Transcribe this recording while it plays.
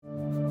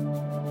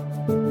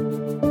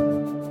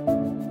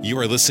You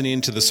are listening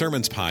to the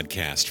Sermons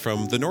Podcast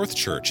from the North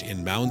Church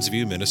in Mounds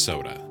View,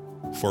 Minnesota.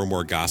 For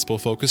more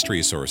gospel-focused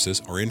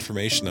resources or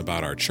information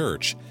about our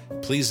church,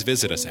 please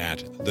visit us at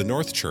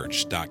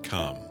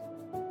thenorthchurch.com.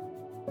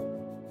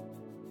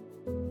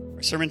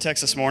 Our sermon text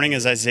this morning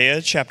is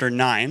Isaiah chapter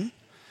 9,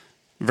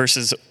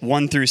 verses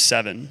 1 through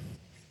 7.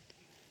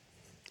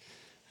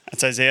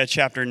 That's Isaiah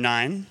chapter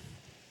 9,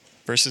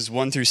 verses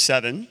 1 through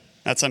 7.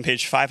 That's on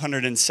page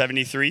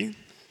 573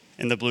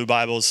 in the blue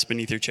Bibles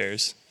beneath your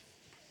chairs.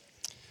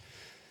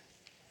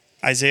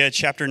 Isaiah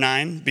chapter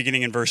 9,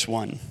 beginning in verse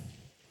 1.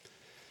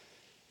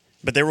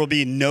 But there will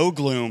be no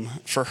gloom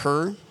for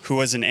her who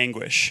was in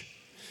anguish.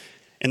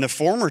 In the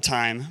former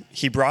time,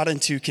 he brought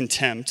into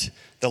contempt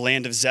the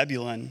land of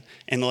Zebulun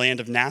and the land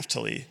of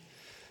Naphtali.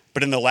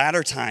 But in the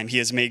latter time, he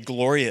has made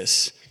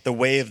glorious the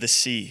way of the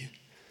sea,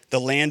 the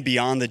land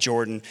beyond the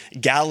Jordan,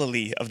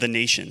 Galilee of the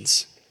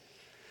nations.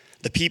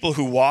 The people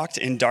who walked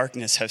in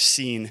darkness have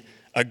seen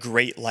a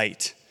great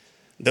light.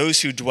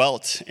 Those who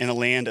dwelt in a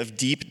land of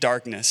deep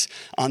darkness,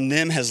 on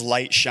them has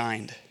light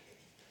shined.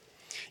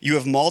 You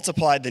have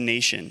multiplied the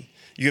nation.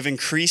 You have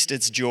increased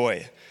its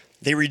joy.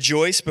 They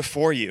rejoice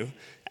before you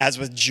as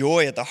with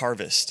joy at the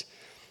harvest,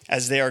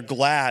 as they are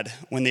glad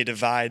when they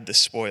divide the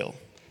spoil.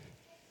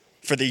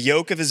 For the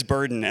yoke of his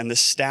burden and the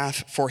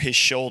staff for his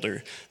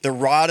shoulder, the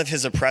rod of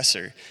his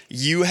oppressor,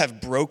 you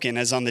have broken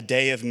as on the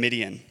day of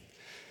Midian.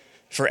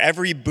 For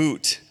every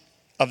boot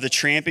of the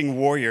tramping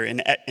warrior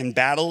in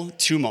battle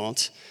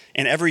tumult,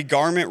 and every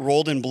garment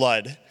rolled in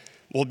blood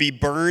will be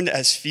burned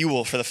as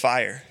fuel for the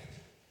fire.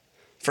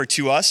 For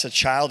to us a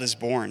child is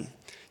born,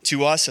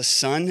 to us a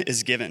son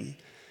is given,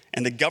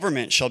 and the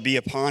government shall be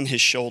upon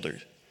his shoulder.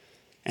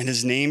 And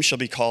his name shall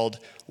be called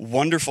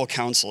Wonderful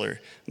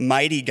Counselor,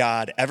 Mighty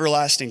God,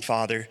 Everlasting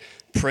Father,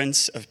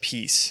 Prince of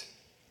Peace.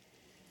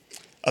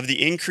 Of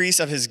the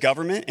increase of his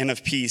government and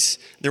of peace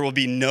there will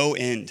be no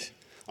end,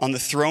 on the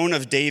throne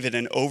of David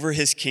and over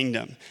his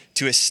kingdom,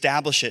 to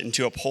establish it and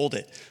to uphold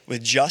it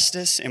with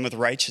justice and with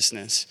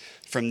righteousness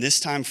from this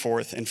time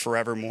forth and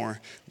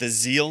forevermore. The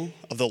zeal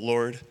of the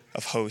Lord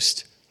of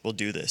hosts will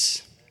do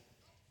this.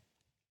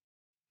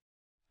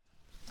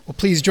 Well,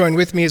 please join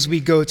with me as we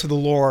go to the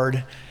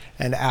Lord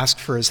and ask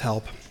for his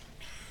help.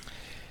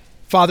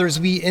 Father, as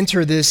we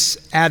enter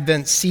this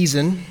Advent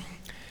season,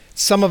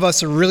 some of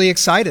us are really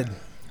excited.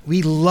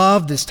 We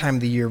love this time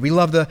of the year. We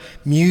love the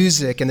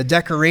music and the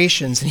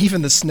decorations and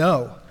even the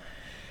snow.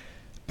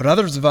 But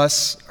others of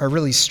us are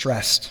really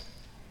stressed.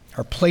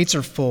 Our plates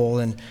are full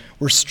and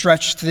we're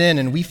stretched thin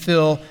and we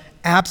feel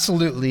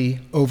absolutely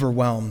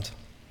overwhelmed.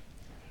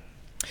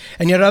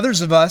 And yet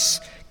others of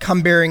us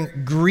come bearing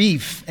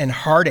grief and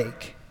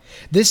heartache.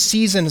 This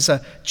season is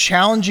a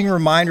challenging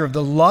reminder of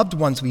the loved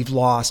ones we've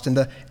lost and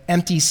the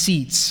empty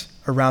seats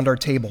around our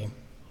table.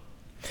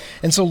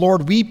 And so,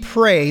 Lord, we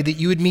pray that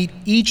you would meet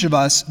each of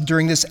us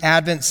during this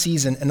Advent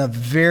season in a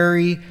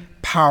very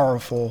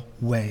powerful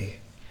way.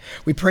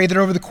 We pray that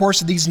over the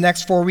course of these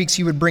next 4 weeks,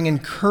 you would bring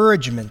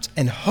encouragement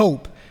and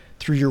hope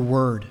through your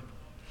word.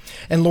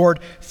 And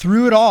Lord,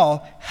 through it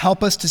all,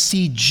 help us to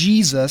see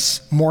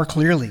Jesus more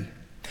clearly.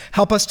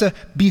 Help us to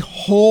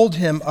behold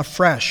him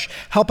afresh.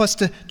 Help us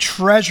to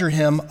treasure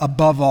him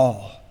above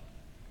all.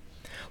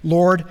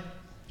 Lord,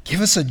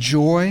 give us a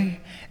joy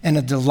and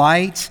a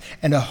delight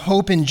and a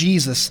hope in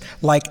Jesus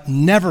like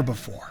never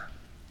before.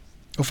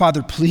 Oh,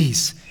 Father,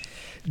 please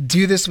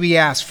do this, we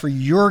ask, for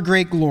your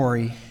great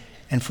glory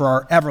and for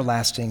our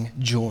everlasting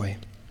joy.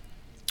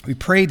 We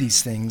pray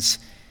these things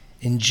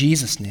in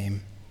Jesus'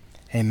 name.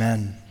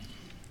 Amen.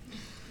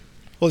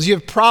 Well, as you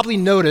have probably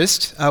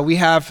noticed, we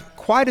have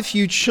quite a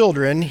few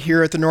children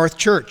here at the North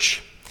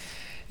Church.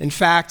 In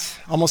fact,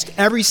 almost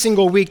every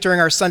single week during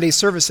our Sunday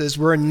services,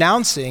 we're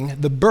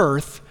announcing the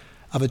birth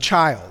of a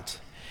child.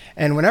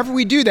 And whenever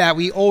we do that,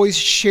 we always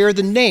share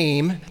the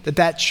name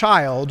that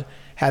child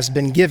has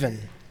been given.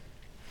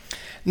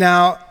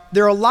 Now,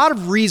 there are a lot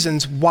of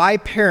reasons why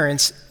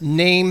parents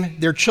name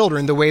their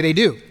children the way they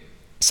do.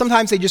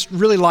 Sometimes they just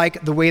really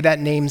like the way that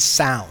name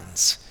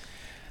sounds.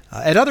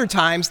 At other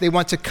times, they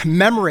want to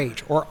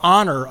commemorate or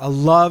honor a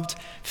loved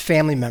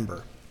family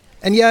member.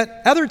 And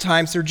yet, other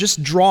times, they're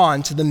just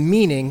drawn to the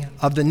meaning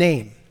of the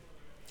name.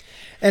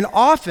 And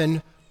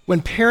often,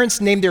 when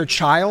parents name their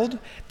child,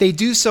 they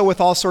do so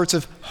with all sorts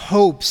of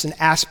hopes and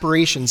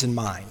aspirations in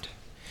mind.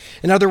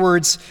 In other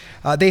words,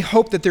 they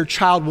hope that their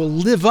child will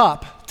live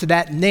up to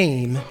that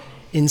name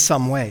in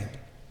some way.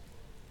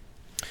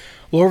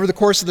 Well, over the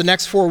course of the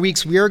next 4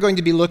 weeks, we are going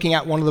to be looking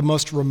at one of the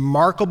most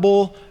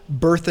remarkable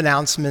birth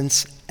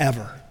announcements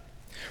ever.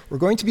 We're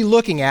going to be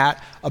looking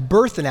at a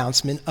birth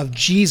announcement of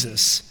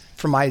Jesus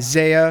from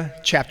Isaiah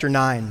chapter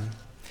 9.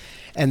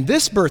 And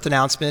this birth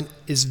announcement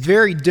is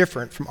very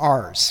different from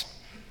ours.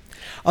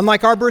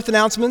 Unlike our birth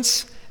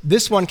announcements,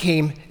 this one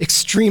came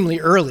extremely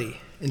early.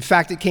 In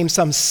fact, it came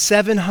some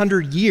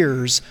 700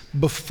 years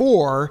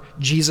before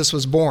Jesus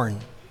was born.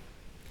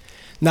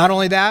 Not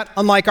only that,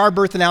 unlike our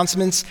birth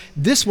announcements,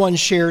 this one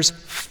shares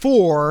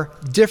 4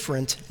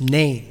 different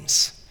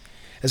names.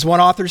 As one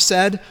author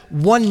said,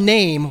 one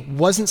name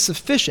wasn't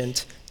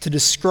sufficient to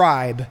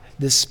describe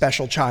this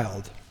special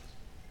child.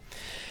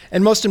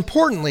 And most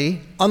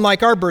importantly,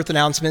 unlike our birth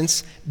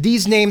announcements,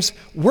 these names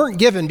weren't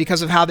given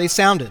because of how they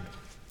sounded.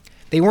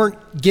 They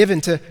weren't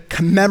given to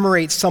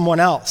commemorate someone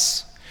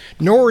else,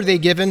 nor were they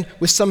given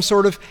with some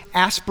sort of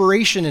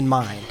aspiration in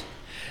mind.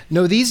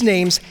 No, these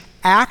names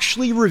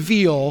actually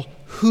reveal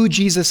who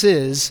Jesus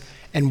is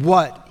and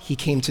what he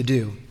came to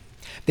do.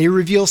 They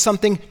reveal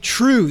something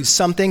true,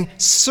 something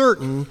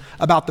certain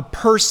about the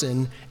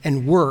person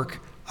and work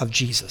of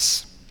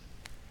Jesus.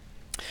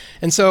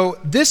 And so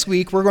this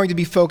week, we're going to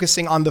be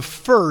focusing on the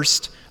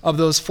first of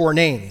those four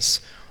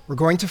names. We're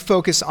going to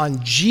focus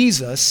on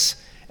Jesus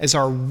as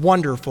our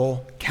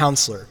wonderful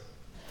counselor.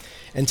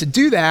 And to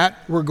do that,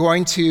 we're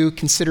going to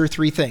consider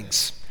three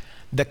things: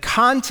 the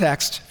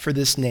context for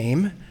this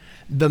name,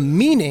 the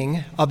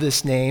meaning of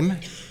this name,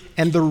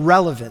 and the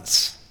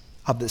relevance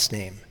of this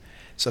name.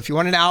 So if you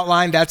want an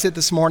outline, that's it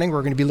this morning.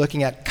 We're going to be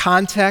looking at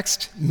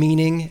context,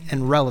 meaning,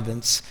 and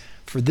relevance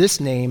for this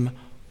name,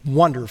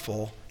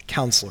 Wonderful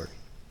Counselor.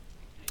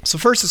 So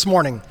first this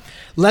morning,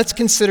 let's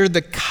consider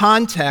the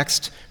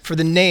context for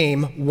the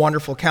name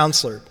Wonderful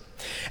Counselor.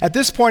 At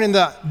this point in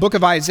the book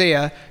of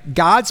Isaiah,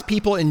 God's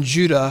people in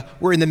Judah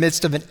were in the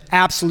midst of an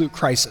absolute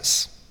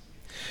crisis.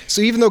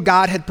 So even though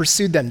God had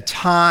pursued them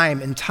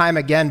time and time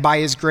again by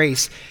his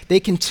grace, they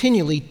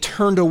continually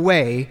turned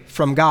away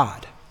from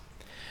God.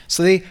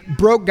 So they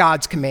broke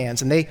God's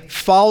commands and they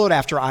followed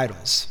after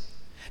idols.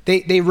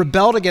 They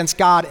rebelled against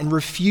God and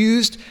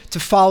refused to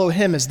follow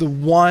him as the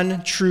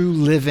one true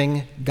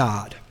living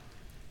God.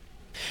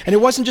 And it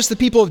wasn't just the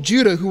people of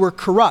Judah who were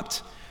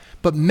corrupt,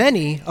 but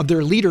many of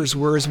their leaders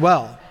were as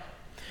well.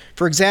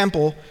 For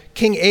example,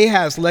 King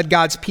Ahaz led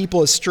God's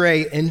people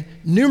astray in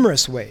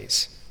numerous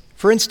ways.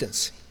 For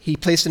instance, he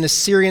placed an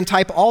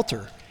Assyrian-type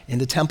altar in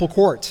the temple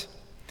court.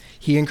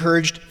 He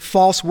encouraged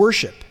false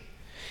worship.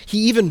 He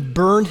even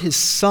burned his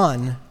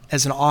son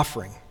as an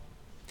offering.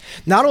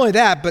 Not only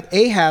that, but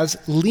Ahaz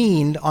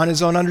leaned on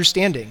his own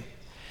understanding.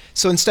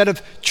 So instead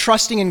of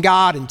trusting in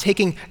God and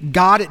taking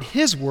God at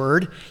his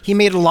word, he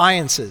made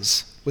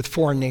alliances with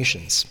foreign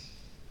nations.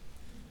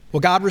 Well,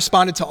 God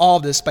responded to all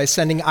of this by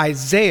sending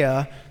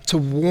Isaiah to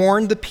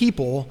warn the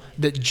people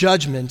that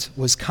judgment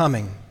was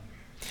coming.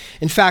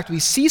 In fact, we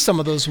see some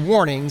of those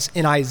warnings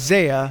in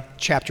Isaiah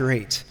chapter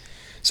 8.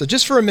 So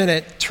just for a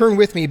minute, turn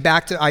with me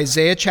back to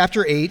Isaiah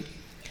chapter 8,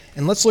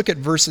 and let's look at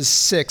verses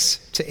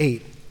 6 to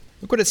 8.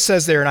 Look what it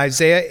says there in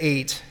Isaiah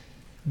 8,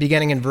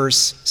 beginning in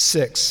verse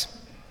 6.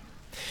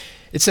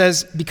 It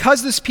says,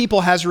 "Because this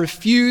people has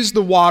refused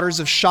the waters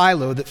of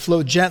Shiloh that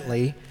flow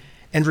gently,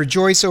 and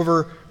rejoice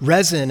over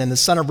Rezin and the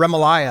son of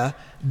Remaliah,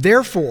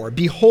 therefore,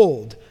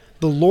 behold,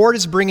 the Lord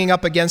is bringing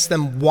up against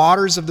them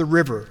waters of the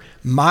river,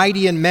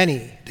 mighty and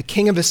many, the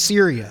king of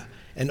Assyria,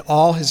 and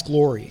all his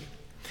glory.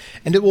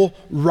 And it will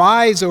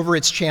rise over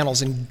its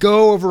channels and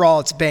go over all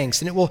its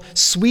banks, and it will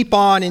sweep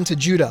on into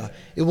Judah.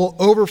 It will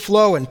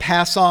overflow and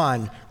pass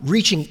on,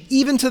 reaching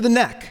even to the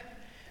neck,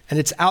 and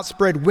its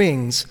outspread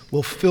wings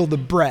will fill the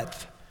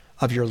breadth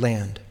of your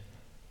land."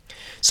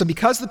 So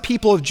because the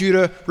people of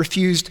Judah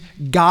refused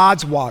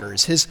God's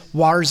waters, his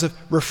waters of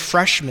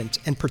refreshment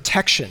and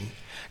protection,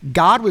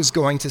 God was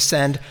going to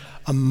send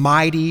a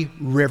mighty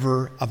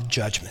river of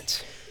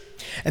judgment.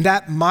 And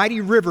that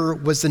mighty river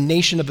was the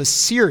nation of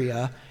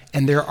Assyria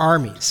and their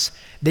armies.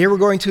 They were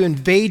going to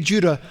invade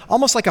Judah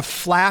almost like a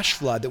flash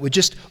flood that would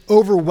just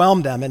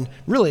overwhelm them and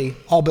really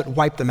all but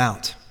wipe them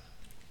out.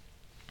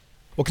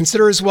 Well,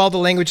 consider as well the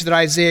language that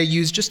Isaiah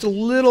used just a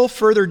little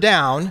further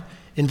down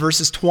in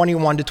verses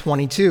 21 to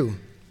 22.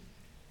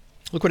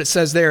 Look what it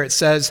says there. It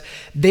says,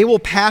 "They will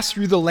pass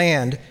through the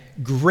land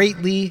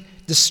greatly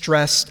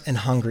distressed and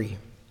hungry.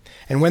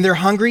 And when they're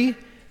hungry,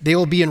 they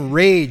will be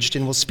enraged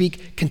and will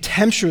speak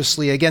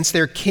contemptuously against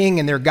their king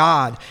and their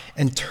God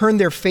and turn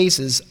their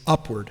faces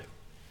upward.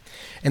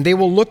 And they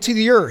will look to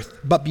the earth,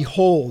 but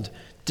behold,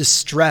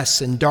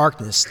 distress and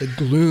darkness, the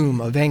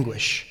gloom of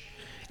anguish.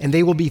 And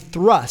they will be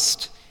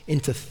thrust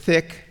into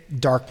thick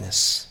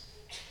darkness."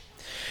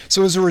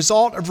 So as a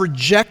result of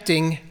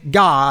rejecting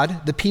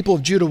God, the people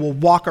of Judah will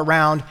walk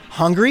around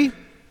hungry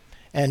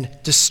and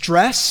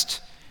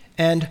distressed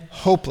and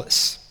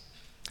hopeless.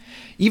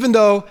 Even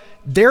though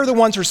they're the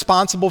ones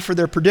responsible for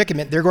their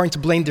predicament, they're going to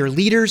blame their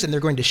leaders and they're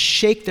going to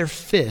shake their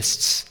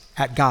fists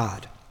at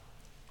God.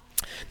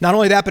 Not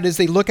only that, but as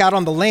they look out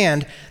on the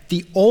land,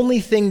 the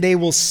only thing they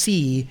will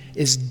see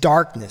is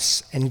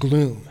darkness and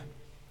gloom.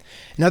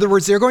 In other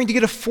words, they're going to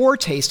get a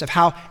foretaste of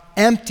how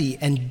empty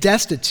and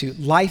destitute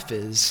life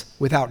is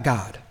without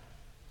God.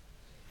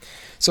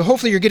 So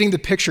hopefully you're getting the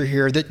picture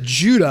here that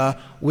Judah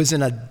was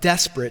in a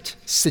desperate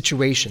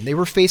situation. They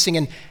were facing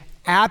an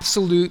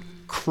absolute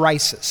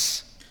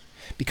crisis.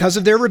 Because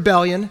of their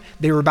rebellion,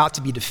 they were about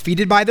to be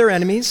defeated by their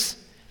enemies,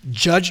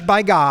 judged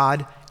by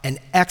God, and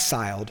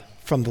exiled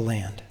from the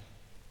land.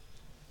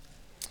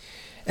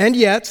 And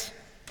yet,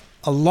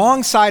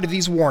 alongside of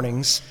these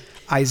warnings,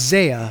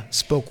 Isaiah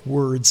spoke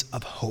words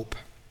of hope.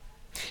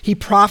 He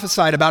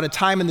prophesied about a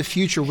time in the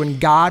future when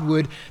God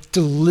would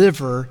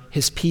deliver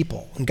his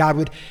people, and God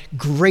would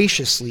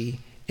graciously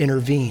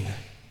intervene.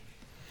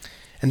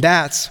 And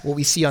that's what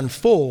we see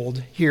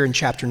unfold here in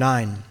chapter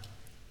 9.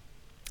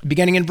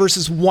 Beginning in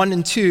verses 1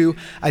 and 2,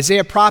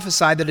 Isaiah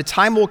prophesied that a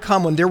time will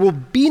come when there will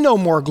be no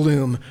more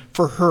gloom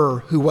for her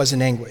who was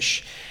in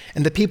anguish,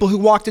 and the people who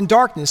walked in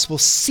darkness will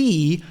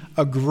see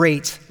a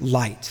great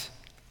light.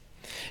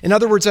 In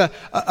other words,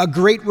 a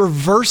great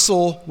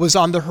reversal was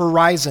on the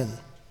horizon.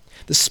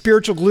 The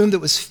spiritual gloom that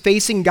was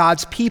facing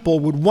God's people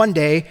would one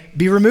day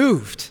be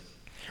removed.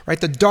 Right?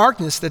 The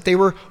darkness that they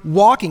were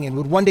walking in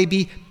would one day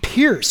be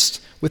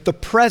pierced with the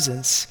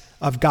presence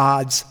of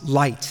God's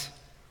light.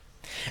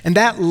 And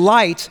that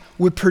light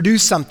would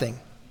produce something.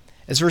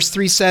 As verse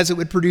 3 says, it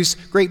would produce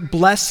great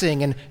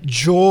blessing and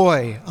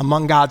joy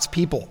among God's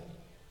people.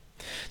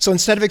 So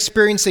instead of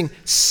experiencing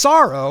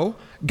sorrow,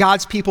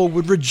 God's people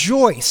would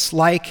rejoice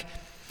like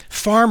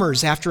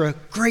farmers after a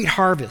great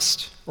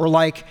harvest, or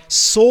like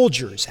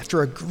soldiers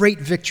after a great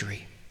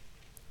victory.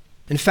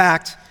 In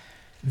fact,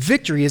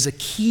 victory is a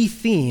key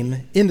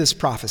theme in this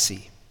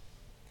prophecy.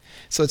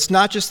 So it's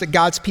not just that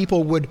God's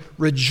people would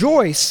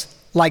rejoice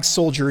like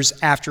soldiers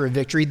after a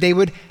victory, they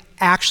would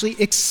actually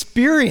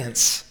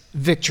experience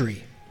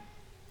victory.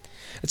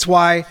 That's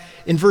why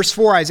in verse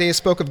 4, Isaiah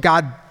spoke of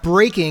God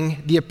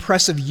breaking the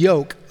oppressive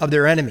yoke of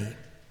their enemy.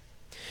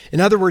 In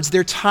other words,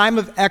 their time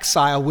of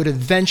exile would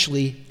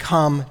eventually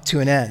come to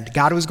an end.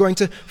 God was going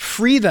to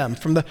free them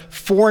from the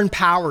foreign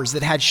powers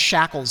that had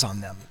shackles on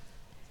them.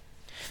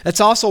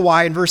 That's also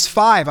why in verse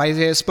 5,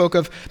 Isaiah spoke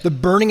of the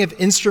burning of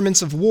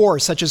instruments of war,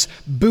 such as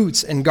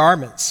boots and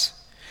garments.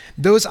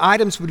 Those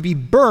items would be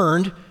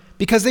burned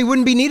because they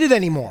wouldn't be needed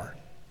anymore.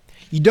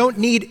 You don't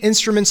need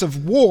instruments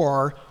of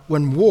war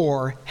when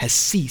war has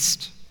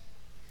ceased.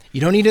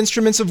 You don't need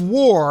instruments of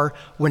war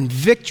when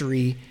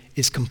victory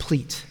is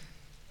complete.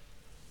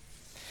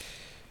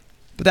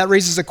 But that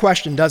raises a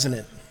question, doesn't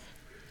it?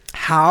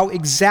 How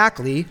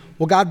exactly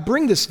will God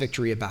bring this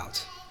victory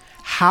about?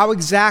 How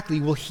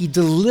exactly will he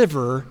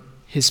deliver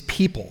his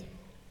people?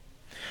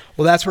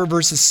 Well, that's where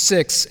verses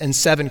 6 and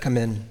 7 come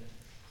in.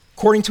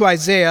 According to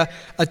Isaiah,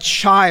 a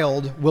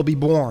child will be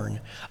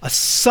born. A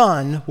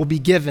son will be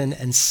given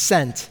and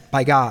sent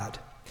by God.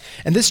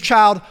 And this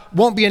child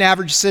won't be an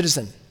average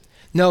citizen.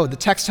 No, the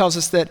text tells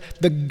us that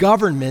the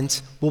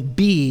government will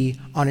be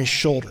on his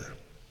shoulder.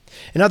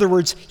 In other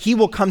words, he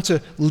will come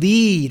to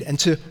lead and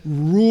to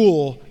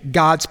rule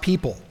God's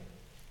people.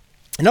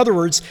 In other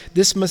words,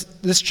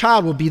 this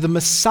child will be the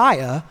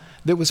Messiah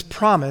that was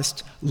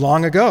promised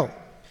long ago.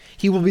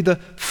 He will be the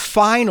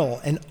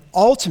final and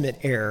ultimate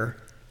heir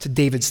to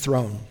David's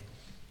throne.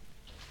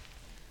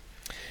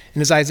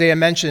 And as Isaiah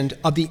mentioned,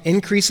 of the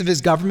increase of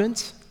his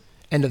government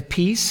and of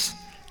peace,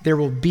 there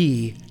will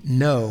be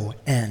no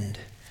end.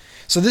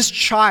 So this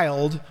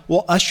child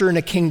will usher in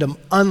a kingdom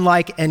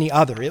unlike any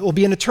other. It will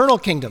be an eternal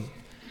kingdom,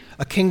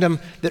 a kingdom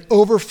that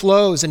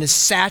overflows and is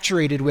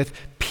saturated with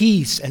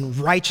peace and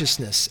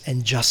righteousness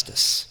and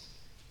justice.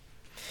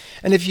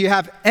 And if you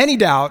have any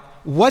doubt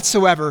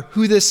whatsoever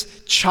who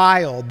this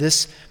child,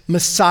 this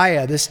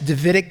Messiah, this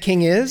Davidic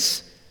king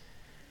is,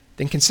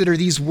 then consider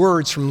these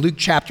words from Luke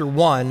chapter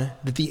 1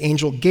 that the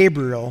angel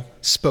Gabriel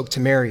spoke to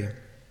Mary.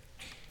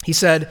 He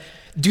said,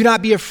 "Do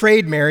not be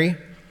afraid, Mary,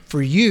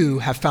 for you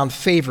have found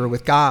favor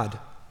with God.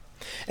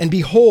 And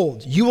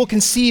behold, you will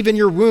conceive in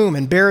your womb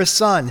and bear a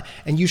son,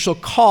 and you shall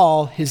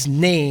call his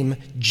name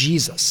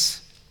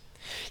Jesus.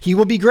 He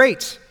will be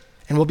great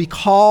and will be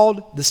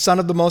called the Son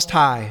of the Most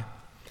High."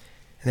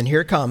 And then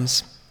here it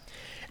comes.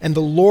 "And the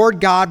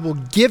Lord God will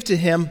give to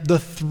him the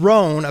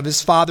throne of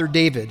his father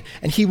David,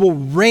 and he will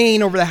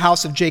reign over the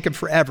house of Jacob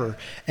forever,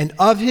 and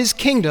of his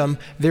kingdom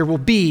there will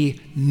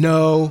be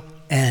no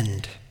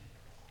end."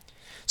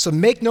 So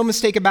make no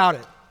mistake about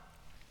it.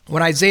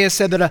 When Isaiah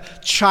said that a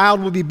child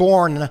will be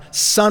born and a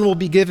son will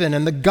be given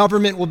and the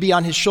government will be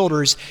on his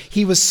shoulders,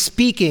 he was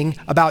speaking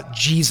about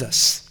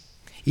Jesus.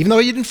 Even though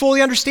he didn't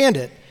fully understand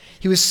it,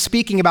 he was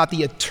speaking about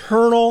the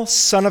eternal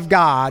Son of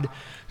God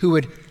who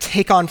would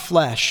take on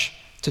flesh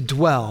to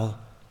dwell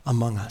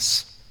among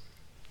us.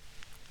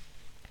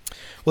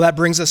 Well, that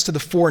brings us to the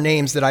four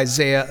names that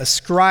Isaiah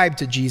ascribed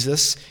to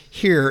Jesus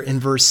here in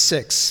verse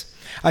 6.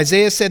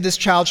 Isaiah said this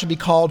child should be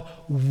called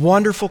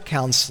Wonderful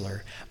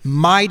Counselor,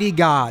 Mighty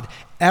God,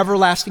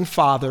 Everlasting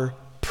Father,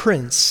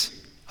 Prince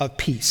of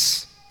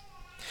Peace.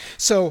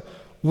 So,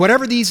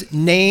 whatever these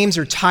names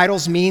or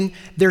titles mean,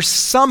 they're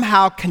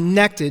somehow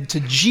connected to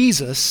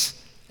Jesus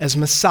as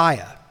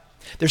Messiah.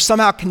 They're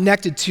somehow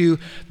connected to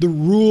the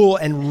rule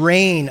and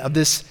reign of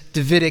this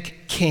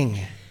Davidic king.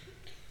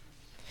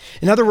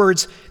 In other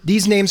words,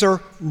 these names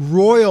are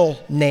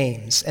royal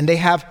names, and they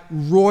have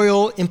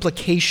royal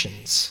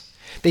implications.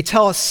 They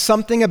tell us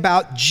something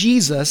about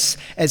Jesus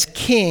as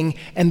king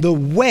and the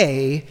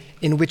way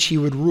in which he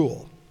would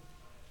rule.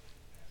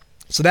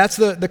 So that's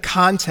the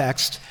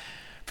context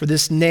for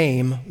this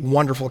name,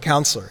 Wonderful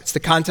Counselor. It's the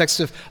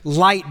context of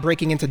light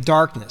breaking into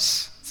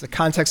darkness. It's the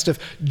context of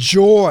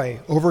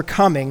joy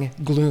overcoming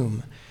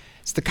gloom.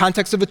 It's the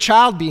context of a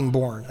child being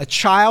born, a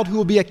child who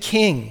will be a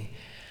king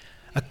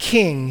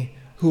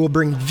who will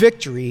bring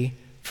victory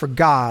for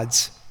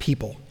God's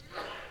people.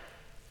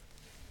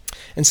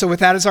 And so with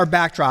that as our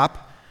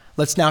backdrop,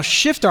 let's now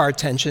shift our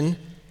attention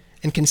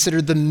and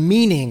consider the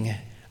meaning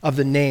of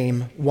the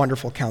name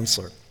Wonderful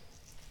Counselor.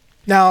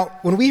 Now,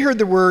 when we heard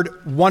the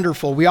word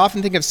wonderful, we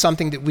often think of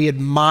something that we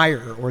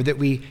admire or that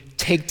we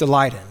take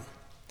delight in.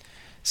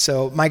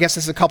 So my guess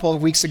is a couple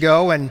of weeks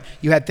ago when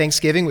you had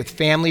Thanksgiving with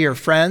family or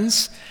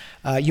friends,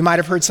 you might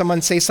have heard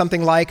someone say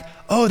something like,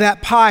 "Oh,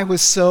 that pie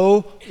was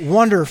so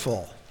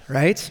wonderful,"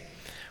 right?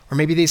 Or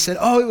maybe they said,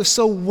 "Oh, it was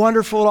so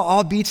wonderful to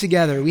all be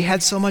together. We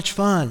had so much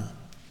fun."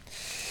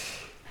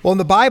 Well, in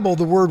the Bible,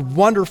 the word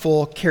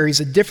wonderful carries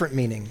a different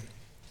meaning.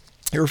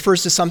 It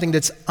refers to something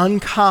that's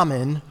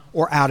uncommon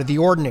or out of the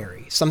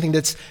ordinary, something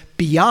that's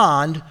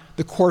beyond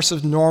the course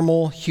of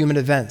normal human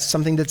events,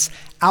 something that's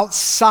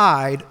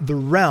outside the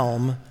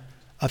realm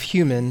of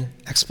human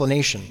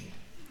explanation.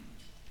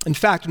 In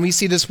fact, when we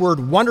see this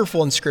word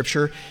wonderful in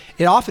Scripture,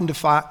 it often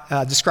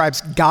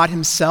describes God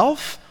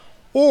himself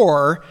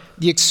or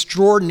the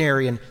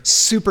extraordinary and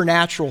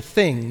supernatural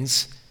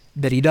things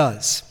that he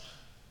does.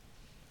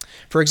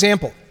 For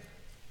example,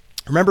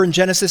 remember in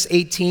Genesis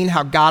 18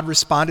 how God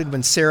responded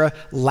when Sarah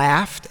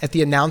laughed at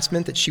the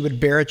announcement that she would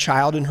bear a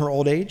child in her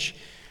old age?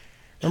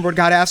 Remember what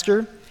God asked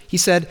her? He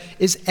said,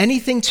 "Is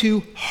anything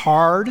too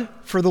hard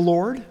for the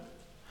Lord?"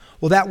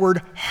 Well, that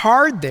word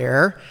hard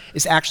there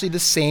is actually the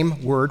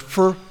same word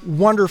for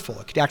wonderful.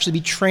 It could actually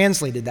be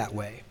translated that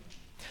way.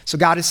 So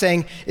God is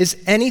saying, is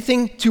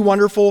anything too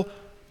wonderful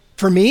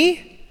for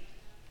me?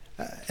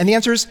 And the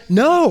answer is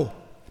no,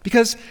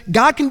 because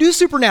God can do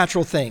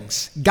supernatural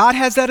things. God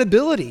has that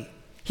ability.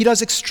 He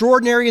does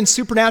extraordinary and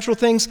supernatural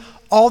things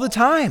all the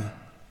time.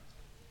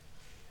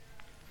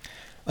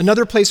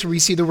 Another place where we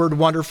see the word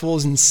wonderful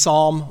is in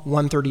Psalm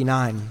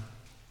 139.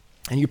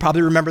 And you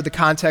probably remember the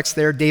context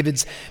there.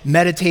 David's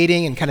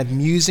meditating and kind of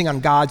musing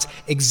on God's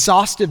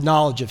exhaustive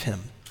knowledge of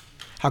him,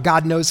 how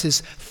God knows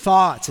his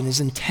thoughts and his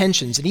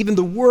intentions and even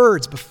the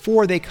words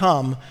before they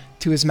come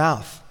to his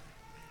mouth.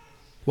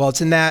 Well,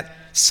 it's in that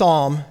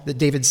psalm that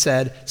David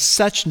said,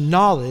 "Such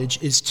knowledge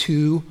is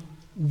too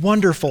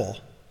wonderful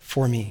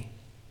for me."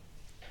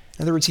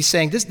 In other words, he's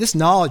saying this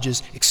knowledge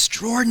is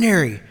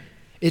extraordinary.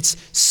 It's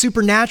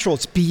supernatural.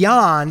 It's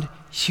beyond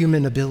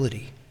human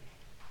ability.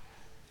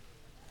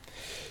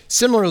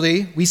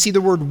 Similarly, we see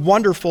the word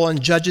wonderful in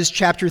Judges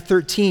chapter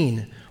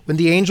 13, when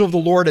the angel of the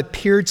Lord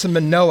appeared to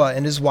Manoah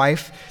and his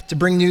wife to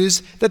bring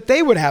news that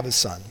they would have a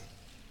son.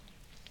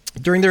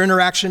 During their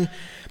interaction,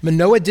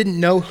 Manoah didn't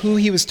know who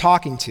he was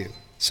talking to,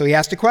 so he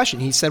asked a question.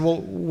 He said,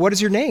 "Well, what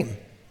is your name?"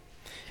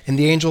 And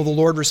the angel of the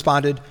Lord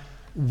responded,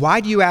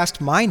 "Why do you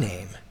ask my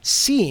name,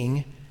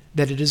 seeing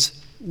that it is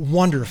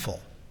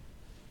wonderful?"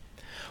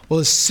 Well,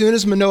 as soon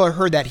as Manoah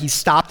heard that, he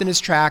stopped in his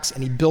tracks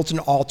and he built an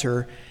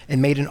altar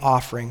and made an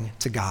offering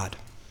to God.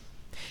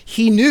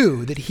 He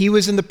knew that he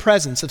was in the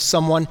presence of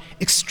someone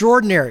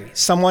extraordinary,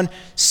 someone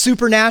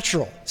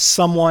supernatural,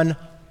 someone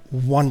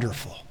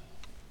wonderful.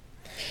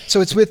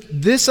 So it's with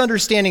this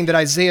understanding that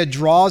Isaiah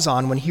draws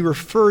on when he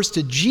refers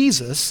to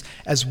Jesus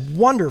as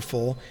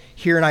wonderful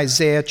here in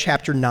Isaiah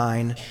chapter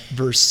 9,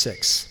 verse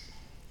 6.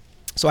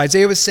 So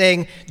Isaiah was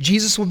saying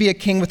Jesus will be a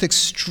king with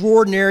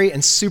extraordinary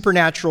and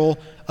supernatural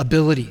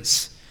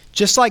abilities.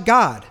 Just like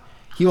God,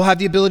 he will have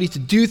the ability to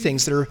do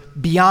things that are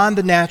beyond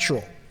the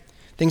natural,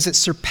 things that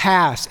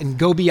surpass and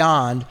go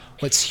beyond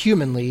what's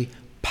humanly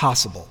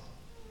possible.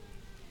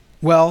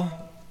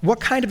 Well, what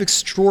kind of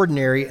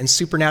extraordinary and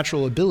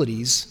supernatural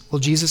abilities will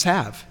Jesus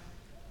have?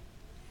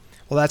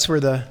 Well, that's where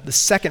the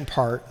second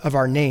part of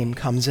our name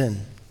comes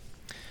in.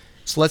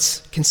 So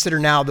let's consider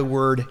now the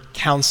word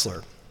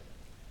counselor.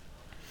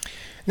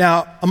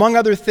 Now, among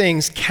other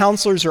things,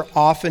 counselors are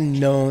often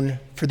known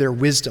for their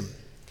wisdom.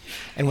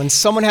 And when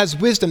someone has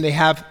wisdom, they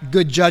have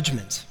good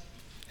judgment.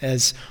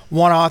 As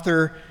one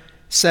author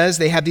says,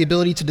 they have the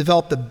ability to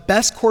develop the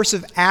best course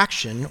of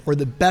action or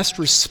the best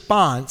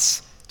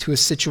response to a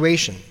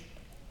situation.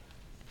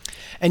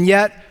 And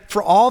yet,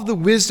 for all of the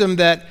wisdom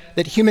that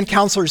human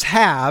counselors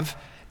have,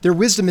 their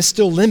wisdom is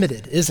still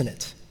limited, isn't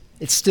it?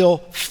 It's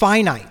still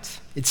finite.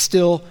 It's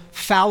still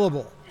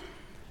fallible,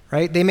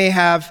 right? They may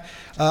have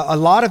a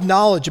lot of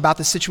knowledge about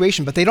the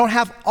situation, but they don't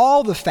have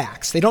all the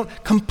facts. They don't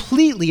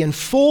completely and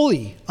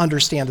fully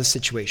understand the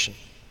situation.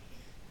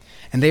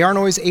 And they aren't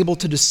always able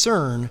to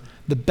discern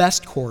the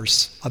best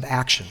course of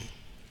action.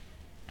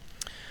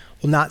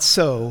 Well, not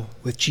so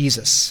with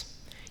Jesus.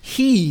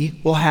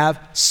 He will have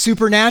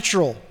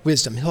supernatural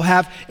wisdom. He'll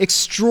have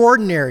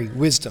extraordinary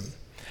wisdom.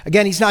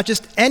 Again, he's not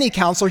just any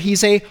counselor,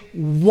 he's a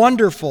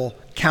wonderful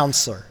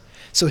counselor.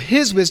 So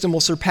his wisdom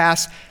will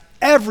surpass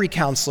every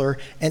counselor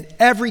and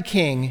every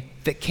king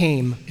that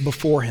came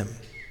before him.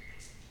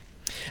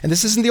 And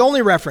this isn't the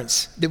only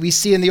reference that we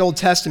see in the Old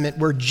Testament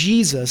where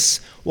Jesus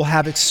will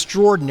have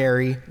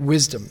extraordinary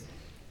wisdom.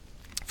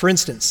 For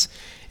instance,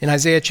 in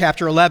Isaiah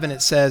chapter 11,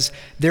 it says,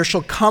 "There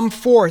shall come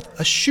forth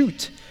a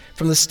shoot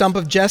from the stump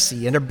of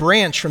Jesse, and a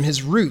branch from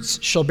his roots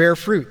shall bear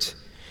fruit.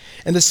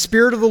 And the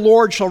Spirit of the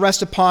Lord shall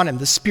rest upon him,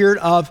 the Spirit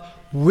of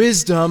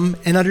wisdom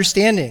and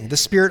understanding, the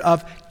Spirit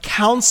of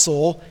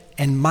counsel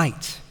and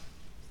might.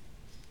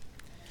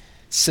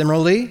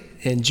 Similarly,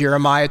 in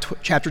Jeremiah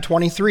chapter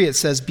 23, it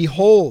says,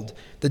 Behold,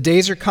 the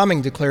days are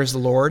coming, declares the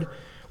Lord,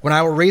 when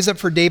I will raise up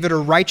for David a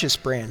righteous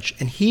branch,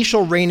 and he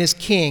shall reign as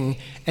king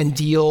and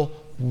deal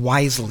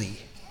wisely.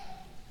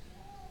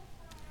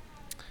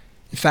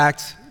 In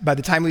fact, by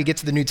the time we get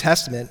to the New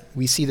Testament,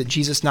 we see that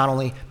Jesus not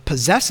only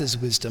possesses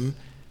wisdom,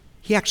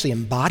 he actually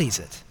embodies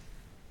it.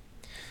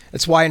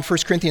 That's why in 1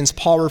 Corinthians,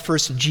 Paul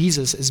refers to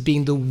Jesus as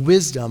being the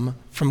wisdom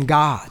from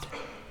God.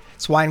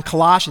 That's why in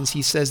Colossians,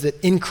 he says that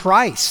in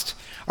Christ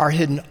are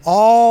hidden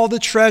all the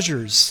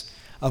treasures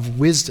of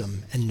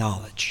wisdom and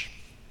knowledge.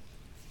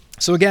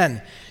 So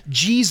again,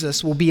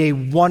 Jesus will be a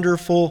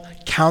wonderful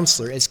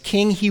counselor. As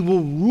king, he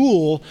will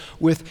rule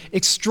with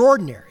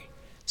extraordinary,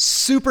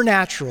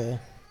 supernatural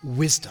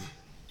wisdom.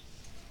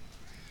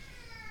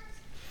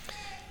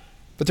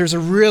 But there's a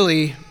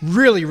really,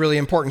 really, really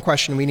important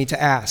question we need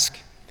to ask.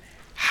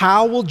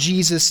 How will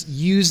Jesus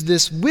use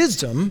this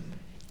wisdom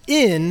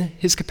in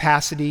his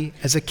capacity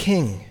as a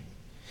king?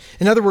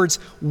 In other words,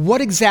 what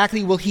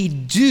exactly will he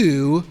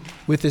do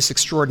with this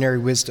extraordinary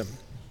wisdom?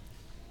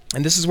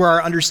 And this is where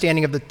our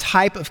understanding of the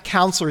type of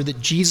counselor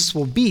that Jesus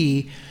will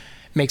be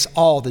makes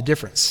all the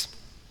difference.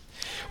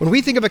 When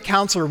we think of a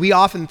counselor, we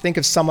often think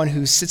of someone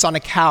who sits on a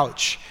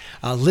couch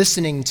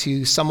listening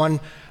to someone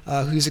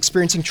who's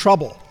experiencing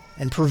trouble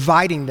and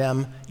providing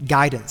them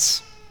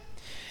guidance.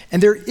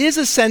 And there is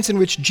a sense in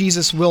which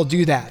Jesus will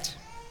do that.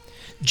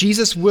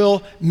 Jesus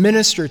will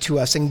minister to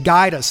us and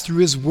guide us through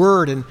his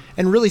word and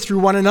really through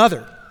one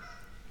another.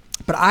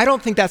 But I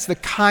don't think that's the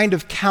kind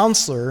of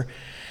counselor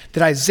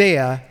that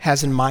Isaiah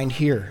has in mind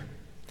here.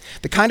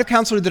 The kind of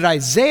counselor that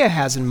Isaiah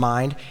has in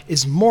mind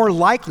is more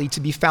likely to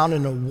be found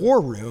in a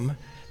war room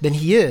than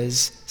he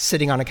is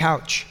sitting on a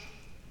couch.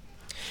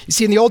 You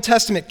see, in the Old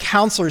Testament,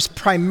 counselors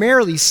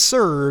primarily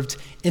served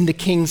in the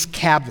king's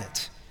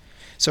cabinet.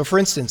 So for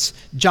instance,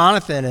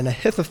 Jonathan and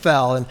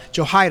Ahithophel and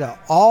Jehoiada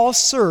all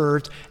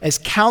served as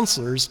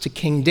counselors to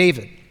King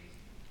David.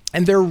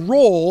 And their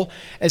role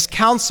as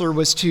counselor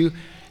was to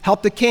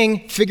help the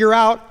king figure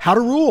out how to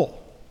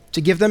rule,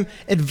 to give them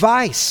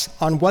advice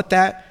on what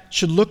that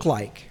should look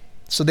like.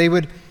 So they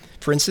would,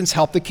 for instance,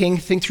 help the king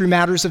think through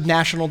matters of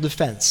national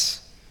defense.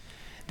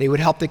 They would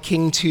help the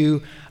king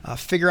to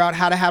figure out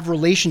how to have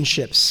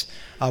relationships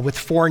with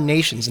foreign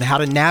nations and how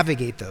to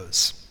navigate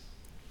those.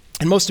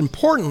 And most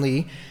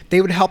importantly,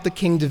 they would help the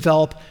king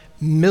develop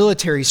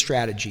military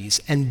strategies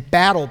and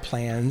battle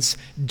plans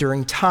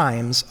during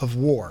times of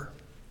war.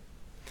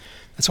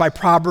 That's why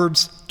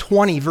Proverbs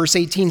 20, verse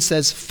 18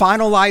 says,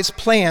 finalize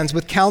plans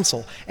with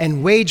counsel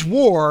and wage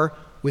war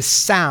with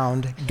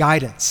sound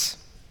guidance.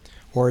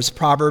 Or as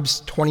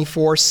Proverbs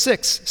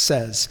 24:6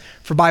 says,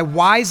 for by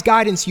wise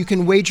guidance you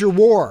can wage your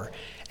war,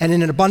 and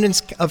in an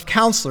abundance of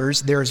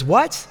counselors there is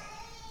what?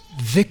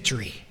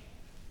 Victory.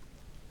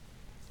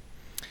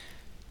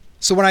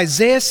 So when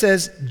Isaiah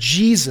says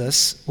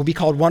Jesus will be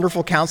called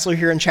Wonderful Counselor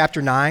here in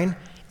chapter 9,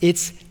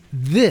 it's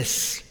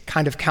this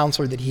kind of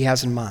counselor that he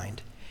has in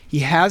mind. He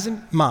has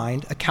in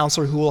mind a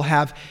counselor who will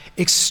have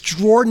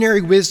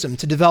extraordinary wisdom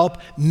to develop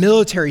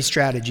military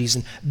strategies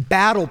and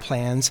battle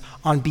plans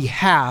on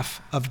behalf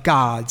of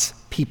God's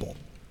people.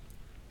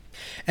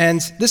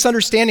 And this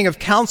understanding of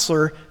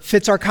counselor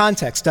fits our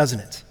context,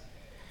 doesn't it?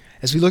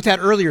 As we looked at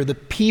earlier, the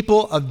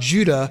people of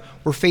Judah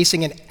were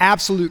facing an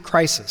absolute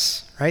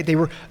crisis, right? They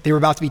were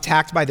about to be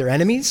attacked by their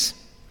enemies.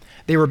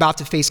 They were about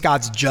to face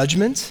God's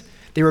judgment.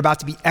 They were about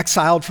to be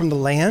exiled from the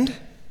land.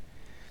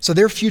 So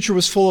their future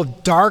was full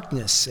of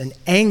darkness and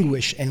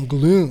anguish and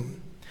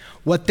gloom.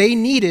 What they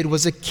needed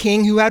was a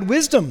king who had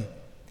wisdom.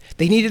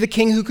 They needed a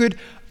king who could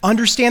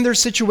understand their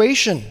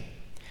situation.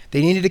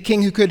 They needed a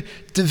king who could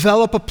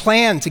develop a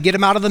plan to get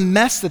them out of the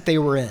mess that they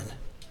were in.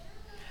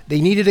 They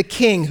needed a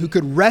king who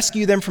could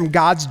rescue them from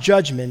God's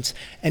judgment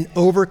and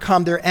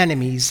overcome their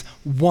enemies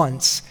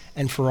once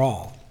and for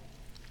all.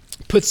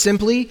 Put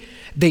simply,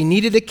 they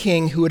needed a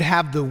king who would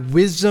have the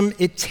wisdom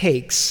it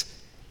takes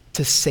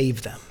to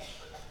save them.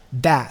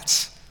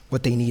 That's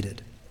what they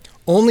needed.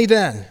 Only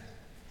then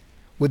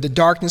would the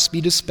darkness be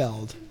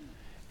dispelled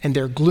and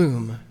their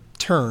gloom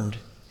turned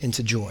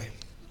into joy.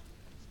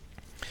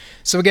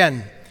 So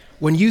again,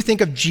 when you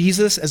think of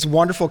Jesus as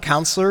wonderful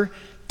counselor,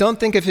 don't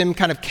think of him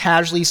kind of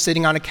casually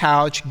sitting on a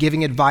couch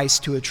giving advice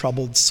to a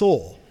troubled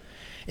soul.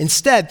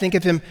 Instead, think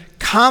of him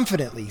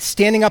confidently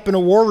standing up in a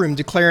war room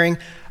declaring,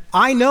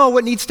 I know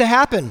what needs to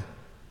happen.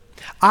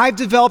 I've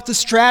developed a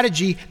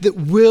strategy that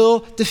will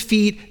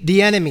defeat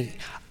the enemy.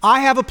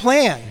 I have a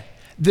plan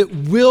that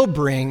will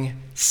bring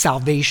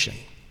salvation.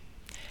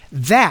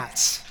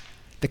 That's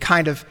the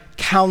kind of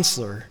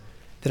counselor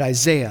that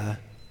Isaiah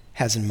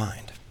has in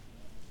mind.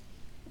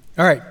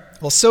 All right,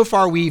 well, so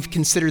far we've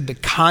considered the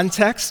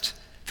context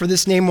for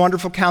this name,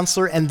 Wonderful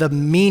Counselor, and the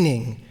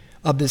meaning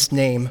of this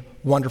name,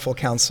 Wonderful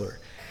Counselor.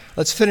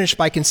 Let's finish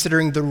by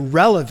considering the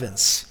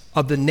relevance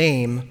of the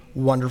name,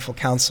 Wonderful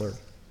Counselor.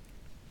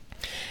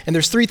 And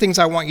there's three things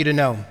I want you to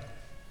know.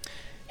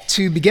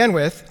 to begin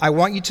with, I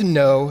want you to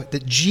know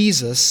that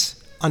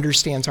Jesus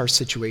understands our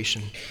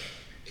situation.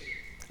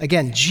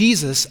 Again,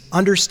 Jesus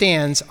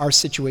understands our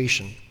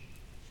situation.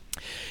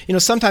 You know,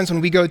 sometimes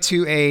when we go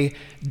to a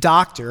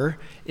doctor,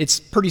 it's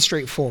pretty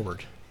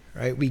straightforward,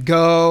 right? We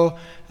go,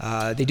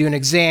 they do an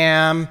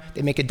exam,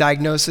 they make a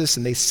diagnosis,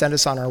 and they send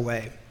us on our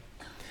way.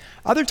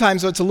 Other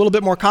times, though, it's a little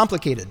bit more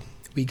complicated.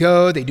 We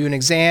go, they do an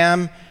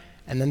exam,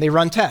 and then they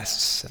run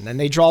tests, and then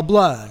they draw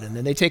blood, and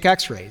then they take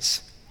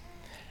x-rays.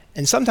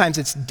 And sometimes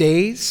it's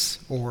days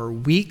or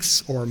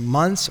weeks or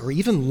months or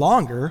even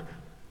longer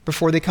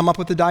before they come up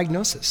with a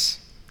diagnosis.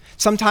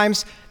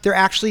 Sometimes they're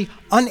actually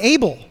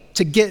unable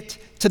to get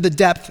to the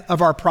depth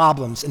of our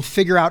problems and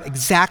figure out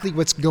exactly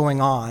what's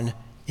going on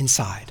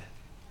inside.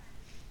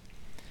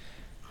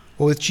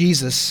 Well, with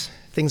Jesus,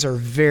 things are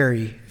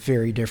very,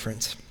 very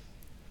different.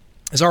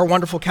 As our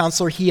wonderful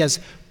counselor, he has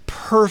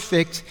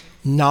perfect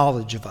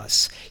knowledge of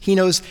us. He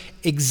knows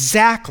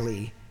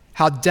exactly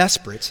how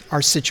desperate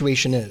our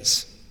situation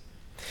is.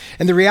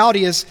 And the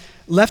reality is,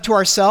 left to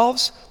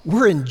ourselves,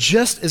 we're in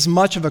just as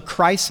much of a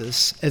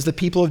crisis as the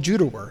people of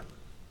Judah were.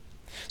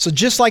 So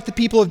just like the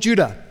people of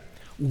Judah,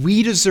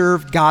 we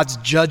deserve God's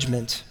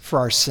judgment for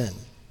our sin.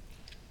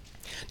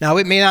 Now,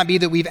 it may not be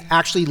that we've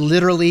actually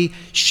literally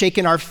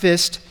shaken our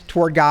fist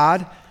toward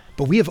God,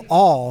 but we have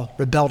all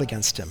rebelled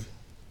against him.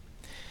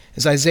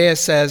 As Isaiah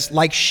says,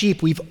 like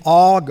sheep, we've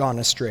all gone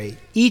astray.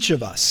 Each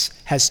of us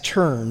has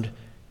turned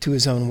to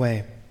his own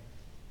way.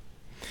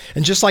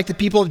 And just like the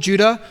people of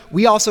Judah,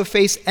 we also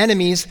face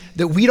enemies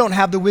that we don't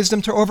have the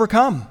wisdom to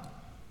overcome.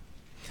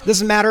 It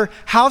doesn't matter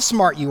how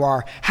smart you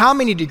are, how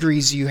many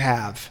degrees you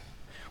have.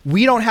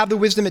 We don't have the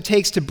wisdom it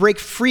takes to break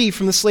free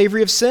from the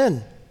slavery of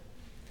sin.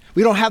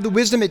 We don't have the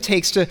wisdom it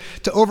takes to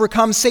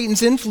overcome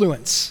Satan's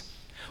influence.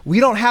 We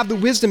don't have the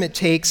wisdom it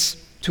takes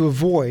to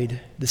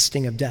avoid the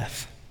sting of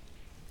death.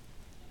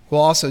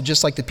 Well, also,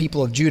 just like the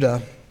people of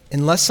Judah,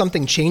 unless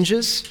something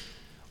changes,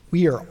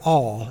 we are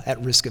all at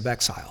risk of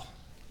exile.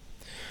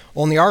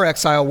 Only our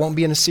exile won't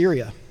be in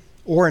Assyria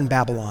or in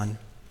Babylon.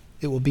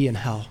 It will be in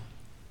hell.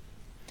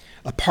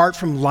 Apart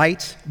from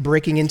light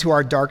breaking into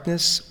our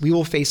darkness, we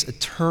will face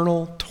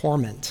eternal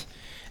torment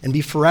and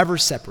be forever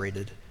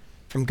separated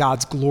from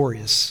God's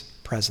glorious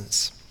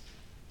presence.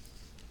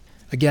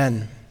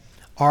 Again,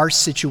 our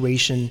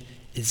situation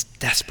is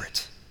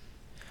desperate.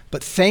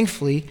 But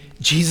thankfully,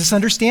 Jesus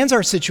understands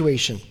our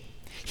situation.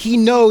 He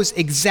knows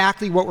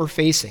exactly what we're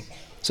facing.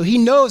 So he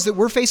knows that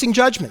we're facing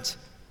judgment.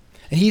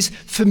 And he's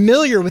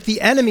familiar with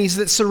the enemies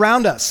that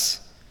surround us.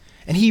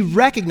 And he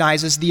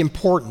recognizes the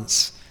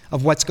importance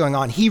of what's going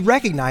on. He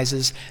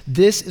recognizes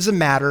this is a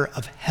matter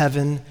of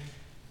heaven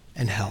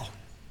and hell.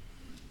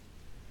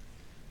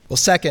 Well,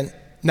 second,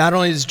 not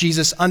only does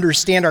Jesus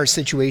understand our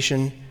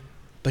situation,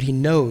 but he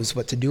knows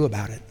what to do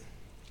about it.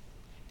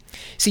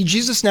 See,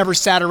 Jesus never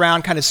sat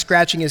around kind of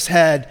scratching his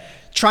head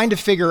trying to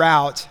figure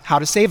out how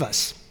to save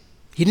us.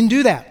 He didn't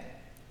do that.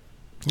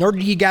 Nor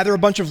did he gather a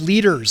bunch of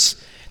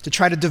leaders to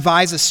try to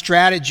devise a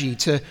strategy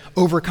to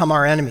overcome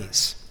our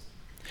enemies.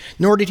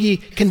 Nor did he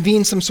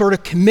convene some sort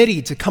of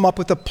committee to come up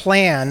with a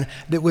plan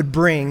that would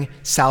bring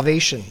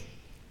salvation.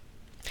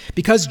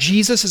 Because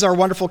Jesus is our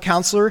wonderful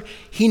counselor,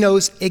 he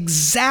knows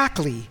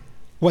exactly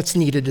what's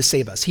needed to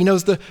save us. He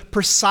knows the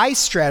precise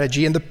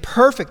strategy and the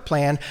perfect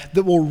plan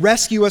that will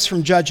rescue us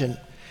from judgment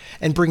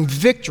and bring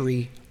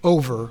victory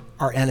over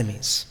our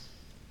enemies.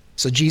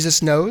 So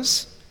Jesus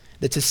knows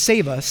that to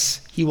save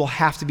us, he will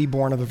have to be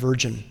born of a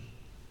virgin.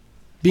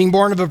 Being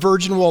born of a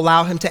virgin will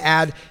allow him to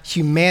add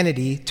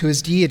humanity to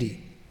his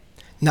deity.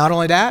 Not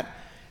only that,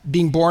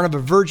 being born of a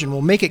virgin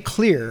will make it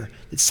clear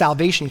that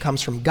salvation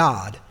comes from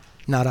God,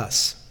 not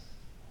us.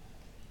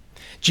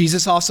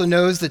 Jesus also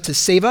knows that to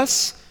save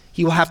us,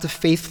 he will have to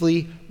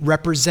faithfully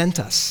represent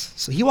us.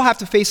 So he will have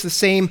to face the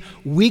same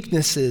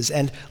weaknesses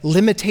and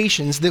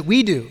limitations that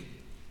we do.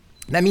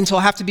 That means he'll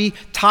have to be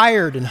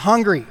tired and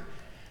hungry.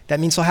 That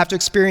means he'll have to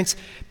experience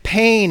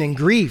pain and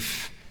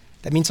grief.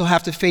 That means he'll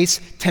have to face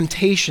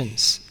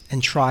temptations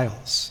and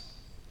trials.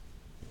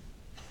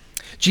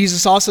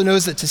 Jesus also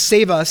knows that to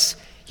save us,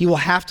 he will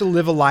have to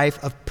live a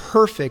life of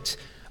perfect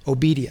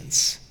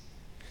obedience.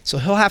 So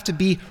he'll have to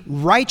be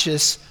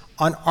righteous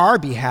on our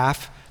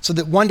behalf so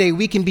that one day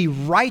we can be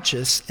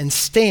righteous and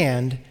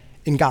stand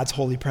in God's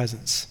holy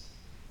presence.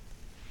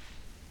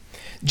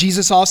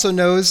 Jesus also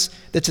knows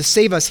that to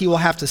save us, he will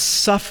have to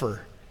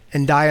suffer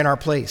and die in our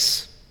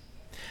place.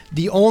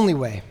 The only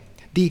way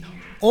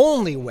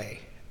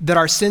that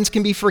our sins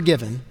can be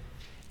forgiven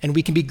and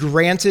we can be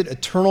granted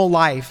eternal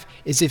life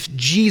is if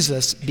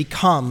Jesus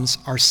becomes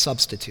our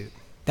substitute.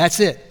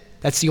 That's it.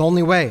 That's the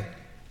only way.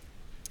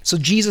 So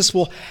Jesus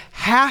will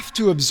have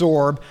to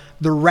absorb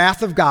the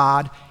wrath of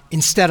God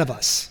instead of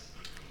us.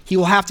 He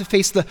will have to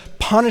face the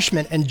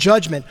punishment and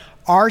judgment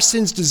our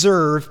sins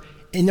deserve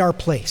in our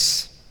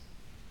place.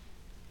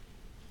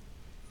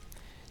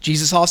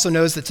 Jesus also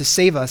knows that to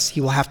save us,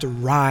 he will have to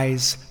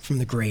rise from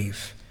the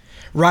grave.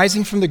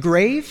 Rising from the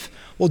grave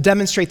will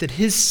demonstrate that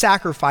his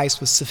sacrifice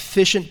was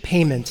sufficient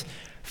payment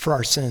for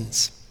our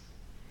sins.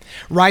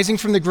 Rising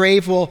from the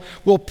grave will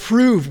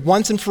prove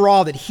once and for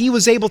all that he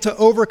was able to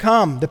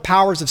overcome the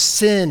powers of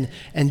sin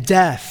and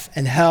death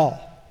and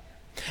hell.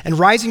 And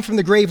rising from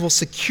the grave will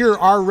secure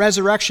our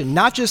resurrection,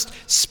 not just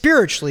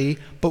spiritually,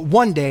 but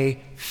one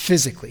day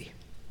physically.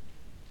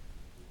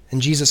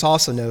 And Jesus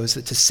also knows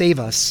that to save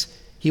us,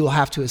 he will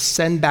have to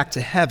ascend back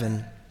to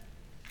heaven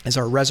as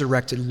our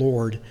resurrected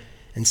Lord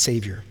and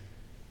Savior.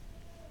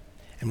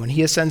 And when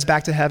he ascends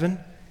back to heaven,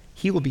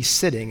 he will be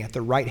sitting at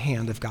the right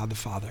hand of God the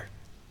Father.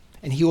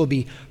 And he will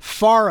be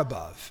far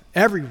above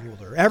every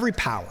ruler, every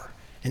power,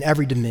 and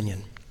every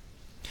dominion.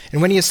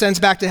 And when he ascends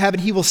back to heaven,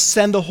 he will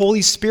send the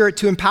Holy Spirit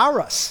to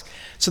empower us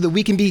so that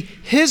we can be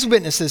his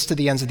witnesses to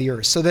the ends of the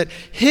earth, so that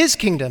his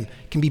kingdom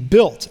can be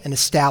built and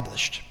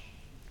established.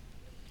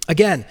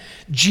 Again,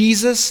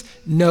 Jesus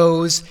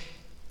knows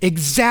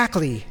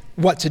exactly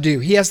what to do.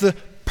 He has the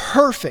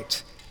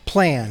perfect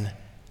plan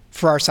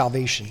for our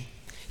salvation.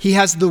 He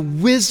has the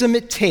wisdom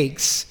it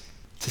takes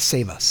to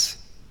save us.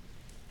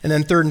 And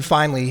then third and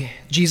finally,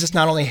 Jesus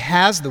not only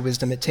has the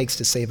wisdom it takes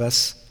to save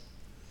us,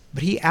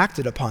 but he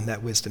acted upon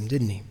that wisdom,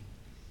 didn't he?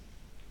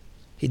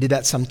 He did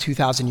that some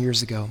 2,000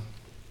 years ago.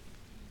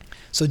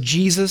 So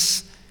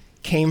Jesus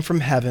came from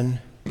heaven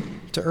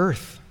to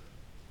earth.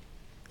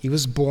 He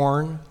was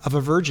born of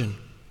a virgin.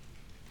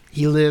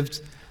 He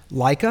lived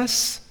like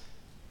us,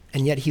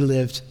 and yet he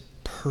lived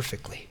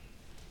perfectly.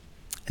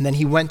 And then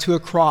he went to a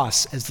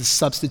cross as the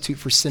substitute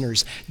for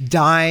sinners,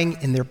 dying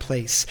in their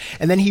place.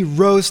 And then he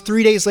rose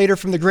 3 days later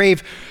from the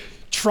grave,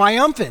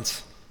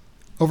 triumphant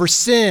over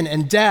sin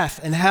and death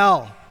and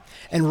hell.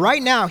 And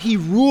right now he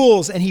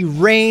rules and he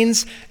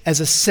reigns as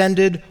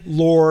ascended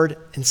Lord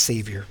and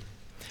Savior.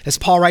 As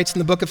Paul writes in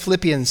the book of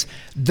Philippians,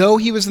 though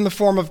he was in the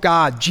form of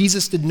God,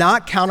 Jesus did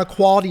not count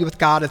equality with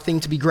God a thing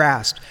to be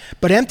grasped,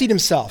 but emptied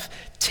himself,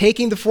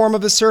 taking the form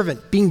of a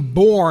servant, being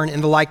born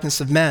in the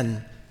likeness of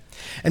men.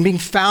 And being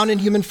found in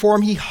human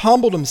form, he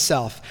humbled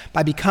himself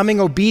by becoming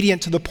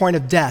obedient to the point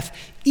of death,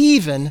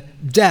 even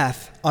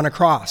death on a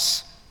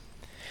cross.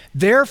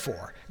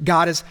 Therefore,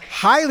 God has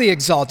highly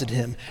exalted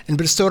him and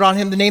bestowed on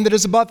him the name that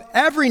is above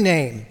every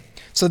name,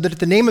 so that at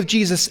the name of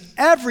Jesus,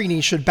 every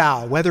knee should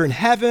bow, whether in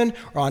heaven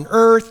or on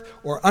earth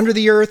or under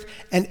the earth,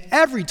 and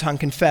every tongue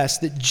confess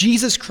that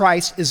Jesus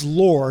Christ is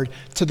Lord,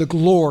 to the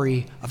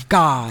glory of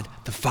God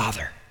the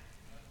Father.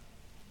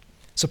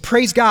 So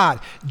praise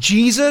God.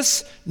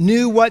 Jesus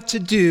knew what to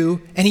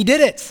do, and he did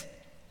it.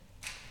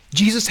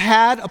 Jesus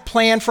had a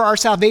plan for our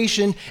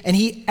salvation, and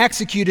he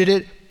executed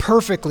it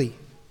perfectly.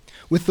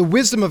 With the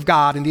wisdom of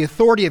God and the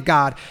authority of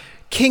God,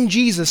 King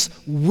Jesus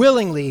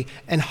willingly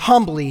and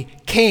humbly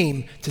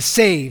came to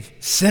save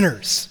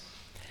sinners.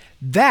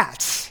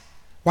 That's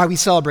why we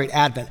celebrate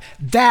Advent.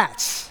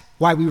 That's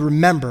why we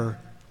remember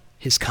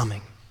his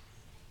coming.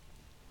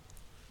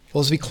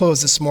 Well, as we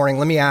close this morning,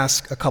 let me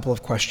ask a couple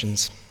of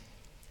questions.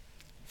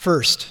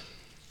 First,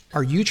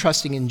 are you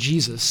trusting in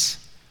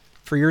Jesus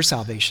for your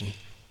salvation?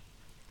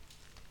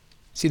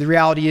 See, the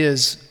reality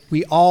is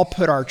we all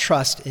put our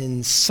trust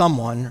in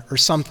someone or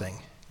something,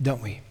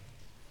 don't we?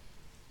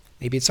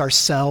 Maybe it's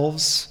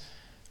ourselves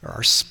or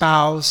our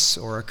spouse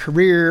or a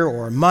career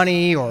or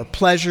money or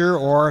pleasure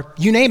or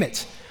you name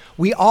it.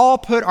 We all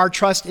put our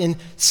trust in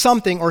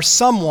something or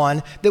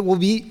someone that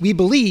we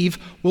believe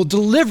will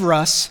deliver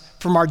us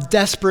from our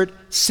desperate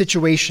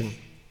situation.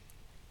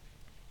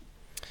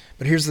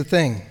 But here's the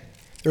thing.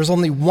 There's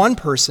only one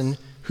person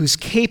who's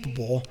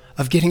capable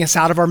of getting us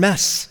out of our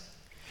mess.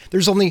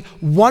 There's only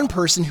one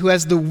person who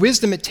has the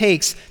wisdom it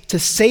takes to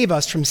save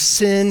us from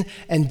sin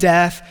and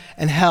death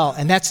and hell,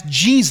 and that's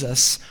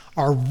Jesus,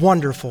 our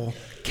wonderful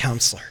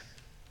counselor.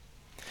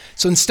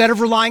 So instead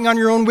of relying on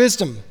your own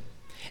wisdom,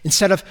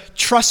 instead of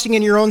trusting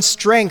in your own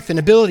strength and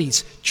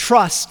abilities,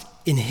 trust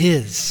in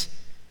his.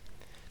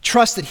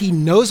 Trust that he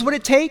knows what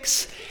it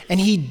takes, and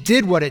he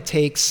did what it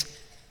takes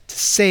to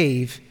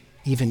save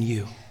even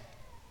you.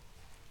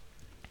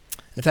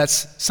 If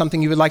that's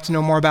something you would like to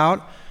know more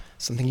about,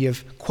 something you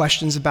have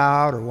questions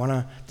about or want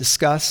to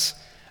discuss,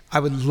 I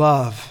would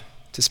love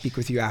to speak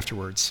with you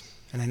afterwards.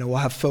 And I know we'll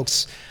have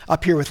folks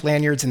up here with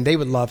lanyards, and they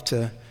would love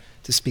to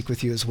speak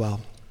with you as well.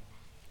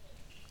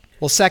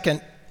 Well,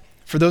 second,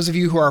 for those of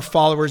you who are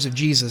followers of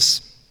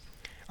Jesus,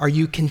 are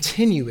you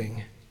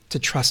continuing to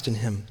trust in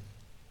him?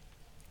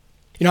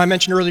 You know, I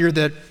mentioned earlier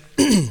that,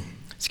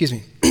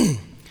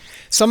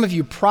 some of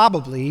you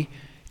probably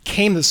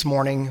came this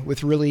morning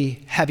with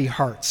really heavy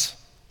hearts.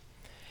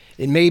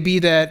 It may be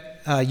that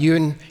you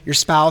and your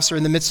spouse are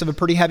in the midst of a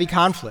pretty heavy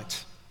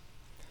conflict.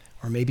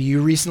 Or maybe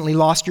you recently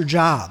lost your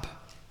job.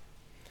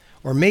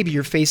 Or maybe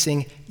you're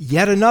facing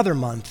yet another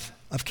month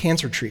of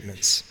cancer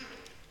treatments.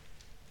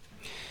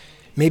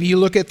 Maybe you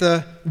look at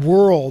the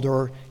world,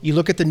 or you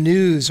look at the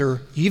news,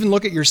 or you even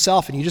look at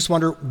yourself and you just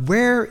wonder,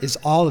 where is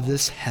all of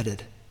this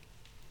headed?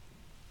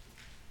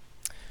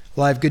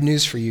 Well, I have good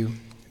news for you,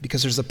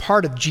 because there's a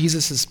part of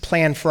Jesus'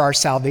 plan for our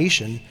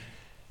salvation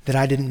that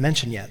I didn't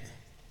mention yet.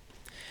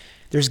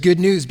 There's good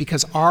news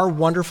because our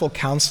wonderful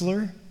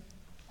counselor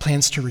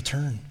plans to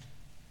return.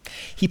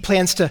 He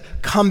plans to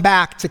come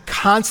back to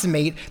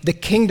consummate the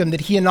kingdom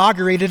that he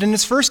inaugurated in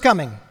his first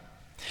coming.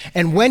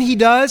 And when he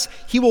does,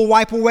 he will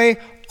wipe away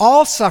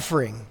all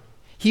suffering.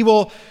 He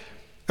will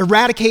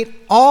eradicate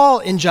all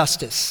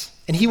injustice,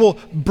 and he will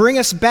bring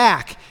us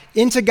back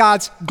into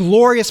God's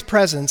glorious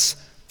presence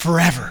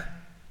forever.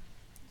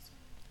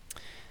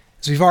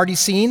 As we've already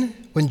seen,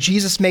 when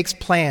Jesus makes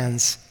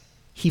plans,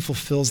 he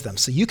fulfills them.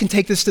 So you can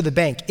take this to the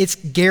bank. It's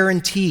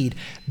guaranteed.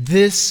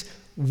 This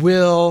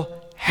will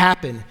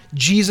happen.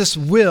 Jesus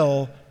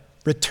will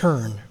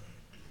return.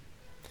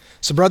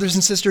 So brothers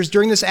and sisters,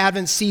 during this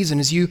Advent season,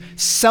 as you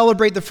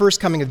celebrate the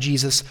first coming of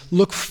Jesus,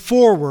 look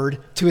forward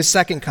to his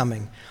second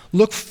coming.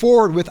 Look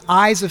forward with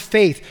eyes of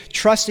faith,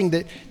 trusting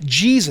that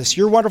Jesus,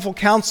 your wonderful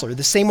counselor,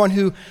 the same one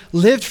who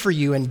lived for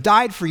you and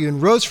died for you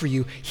and rose for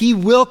you, he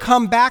will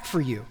come back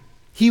for you.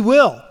 He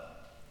will.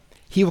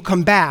 He will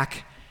come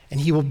back and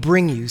he will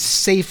bring you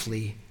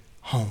safely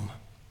home.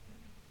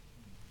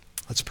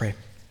 Let's pray.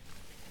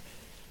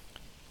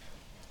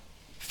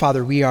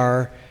 Father, we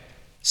are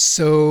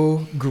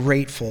so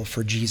grateful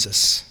for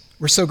Jesus.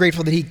 We're so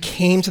grateful that he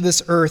came to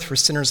this earth for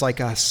sinners like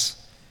us.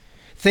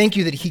 Thank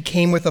you that he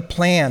came with a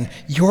plan,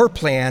 your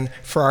plan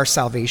for our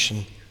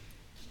salvation.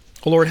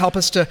 Oh Lord, help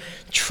us to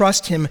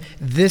trust him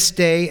this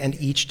day and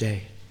each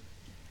day.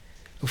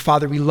 Oh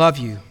Father, we love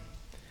you,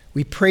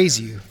 we praise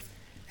you,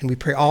 and we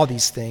pray all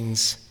these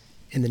things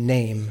in the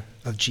name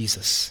of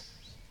Jesus.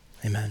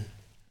 Amen.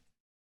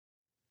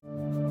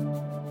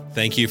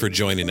 Thank you for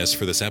joining us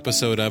for this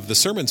episode of the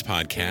Sermons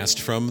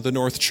Podcast from the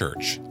North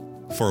Church.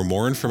 For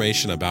more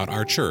information about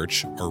our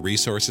church or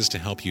resources to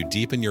help you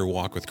deepen your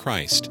walk with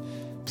Christ,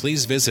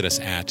 please visit us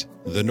at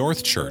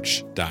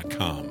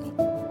thenorthchurch.com.